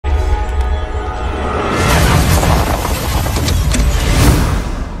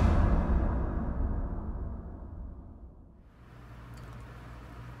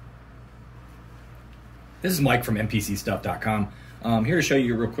This is Mike from mpcstuff.com. I'm here to show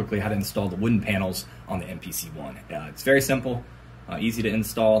you real quickly how to install the wooden panels on the MPC one. It's very simple, easy to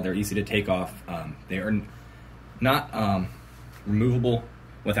install, they're easy to take off. They are not removable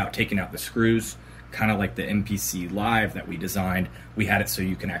without taking out the screws, kind of like the MPC Live that we designed. We had it so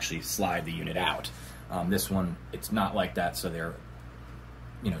you can actually slide the unit out. This one, it's not like that, so they're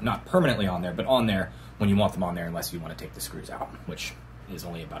not permanently on there, but on there when you want them on there, unless you want to take the screws out, which is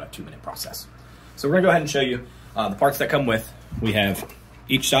only about a 2-minute process. So we're going to go ahead and show you the parts that come with. We have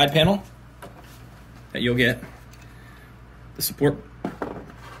each side panel that you'll get, the support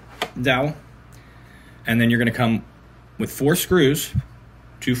dowel, and then you're going to come with 4 screws,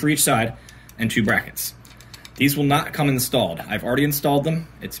 2 for each side, and 2 brackets. These will not come installed. I've already installed them.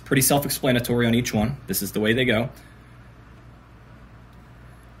 It's pretty self-explanatory on each one. This is the way they go.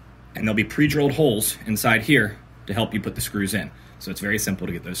 And there'll be pre-drilled holes inside here to help you put the screws in. So it's very simple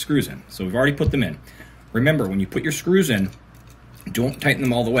to get those screws in. So we've already put them in. Remember, when you put your screws in, don't tighten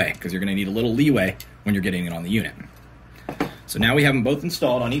them all the way, because you're going to need a little leeway when you're getting it on the unit. So now we have them both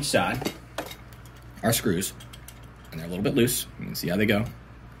installed on each side, our screws, and they're a little bit loose. You can see how they go.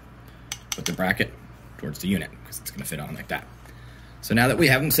 Put the bracket towards the unit, because it's going to fit on like that. So now that we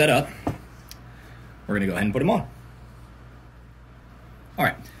have them set up, we're going to go ahead and put them on. All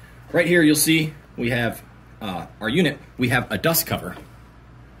right, right here you'll see we have our unit. We have a dust cover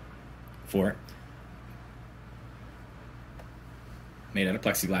for it, made out of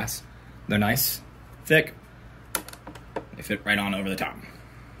plexiglass. They're nice, thick, they fit right on over the top.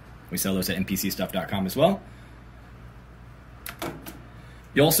 We sell those at mpcstuff.com as well.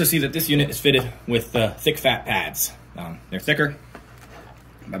 You'll also see that this unit is fitted with thick fat pads. They're thicker,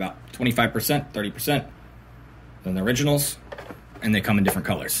 about 25%, 30% than the originals, and they come in different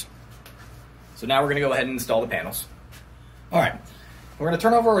colors. So now we're going to go ahead and install the panels. All right, we're going to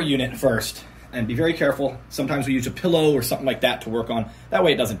turn over our unit first and be very careful. Sometimes we use a pillow or something like that to work on. That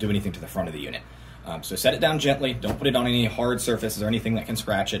way it doesn't do anything to the front of the unit. So set it down gently. Don't put it on any hard surfaces or anything that can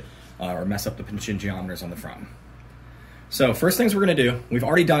scratch it or mess up the potentiometers on the front. So first things we're going to do, we've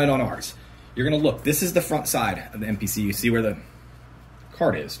already done it on ours. You're going to look, this is the front side of the MPC. You see where the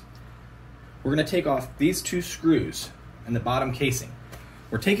card is. We're going to take off these 2 screws and the bottom casing.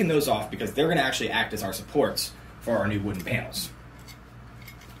 We're taking those off because they're going to actually act as our supports for our new wooden panels.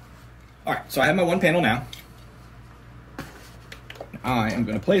 All right, so I have my one panel now. I am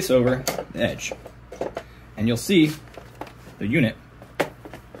going to place over the edge. And you'll see the unit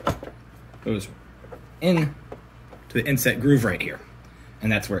goes in to the inset groove right here.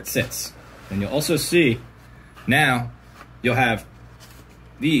 And that's where it sits. And you'll also see now you'll have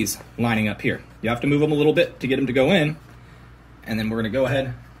these lining up here. You have to move them a little bit to get them to go in. And then we're going to go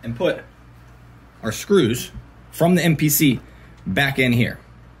ahead and put our screws from the MPC back in here.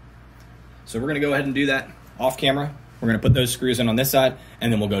 So we're going to go ahead and do that off camera. We're going to put those screws in on this side,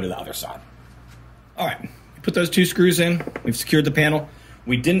 and then we'll go to the other side. All right, put those 2 screws in. We've secured the panel.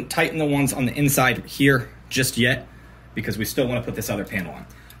 We didn't tighten the ones on the inside here just yet because we still want to put this other panel on.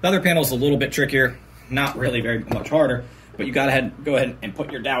 The other panel is a little bit trickier, not really very much harder, but you got to go ahead and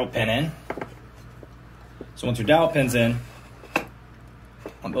put your dowel pin in. So once your dowel pin's in,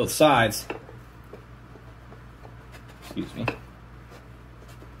 on both sides, excuse me,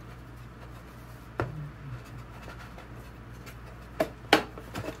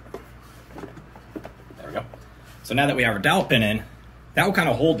 there we go. So now that we have our dowel pin in, that will kind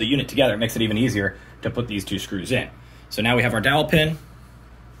of hold the unit together. It makes it even easier to put these 2 screws in. So now we have our dowel pin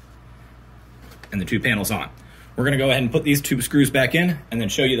and the 2 panels on. We're going to go ahead and put these 2 screws back in and then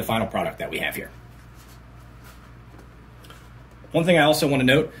show you the final product that we have here. One thing I also want to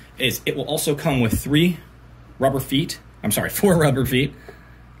note is it will also come with 4 rubber feet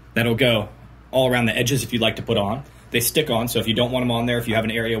that'll go all around the edges if you'd like to put on. They stick on, so if you don't want them on there, if you have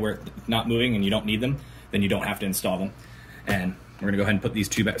an area where it's not moving and you don't need them, then you don't have to install them. And we're going to go ahead and put these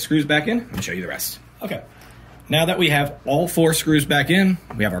 2 screws back in and show you the rest. Okay, now that we have all 4 screws back in,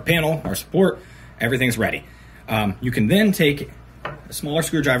 we have our panel, our support, everything's ready. You can then take a smaller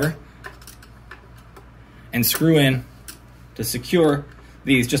screwdriver and screw in to secure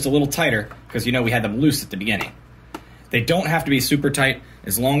these just a little tighter, because we had them loose at the beginning. They don't have to be super tight,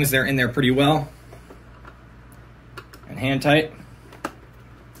 as long as they're in there pretty well and hand tight,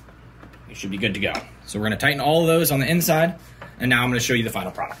 you should be good to go. So we're going to tighten all of those on the inside, and now I'm going to show you the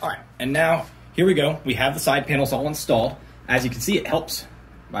final product. All right, and now here we go. We have the side panels all installed. As you can see, it helps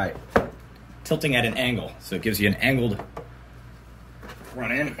by tilting at an angle, so it gives you an angled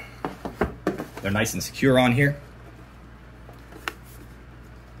run in. They're nice and secure on here.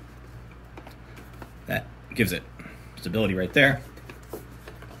 That gives it stability right there.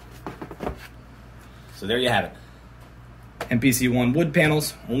 So there you have it. MPC1 wood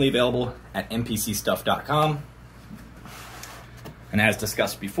panels, only available at mpcstuff.com. And as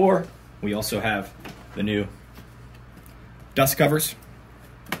discussed before, we also have the new dust covers.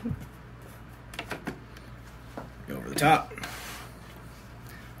 Go over the top.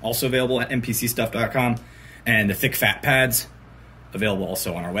 Also available at mpcstuff.com. And the thick fat pads, available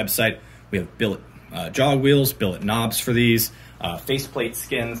also on our website. We have billet jog wheels, billet knobs for these, faceplate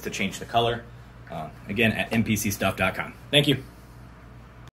skins to change the color. Again, at mpcstuff.com. Thank you.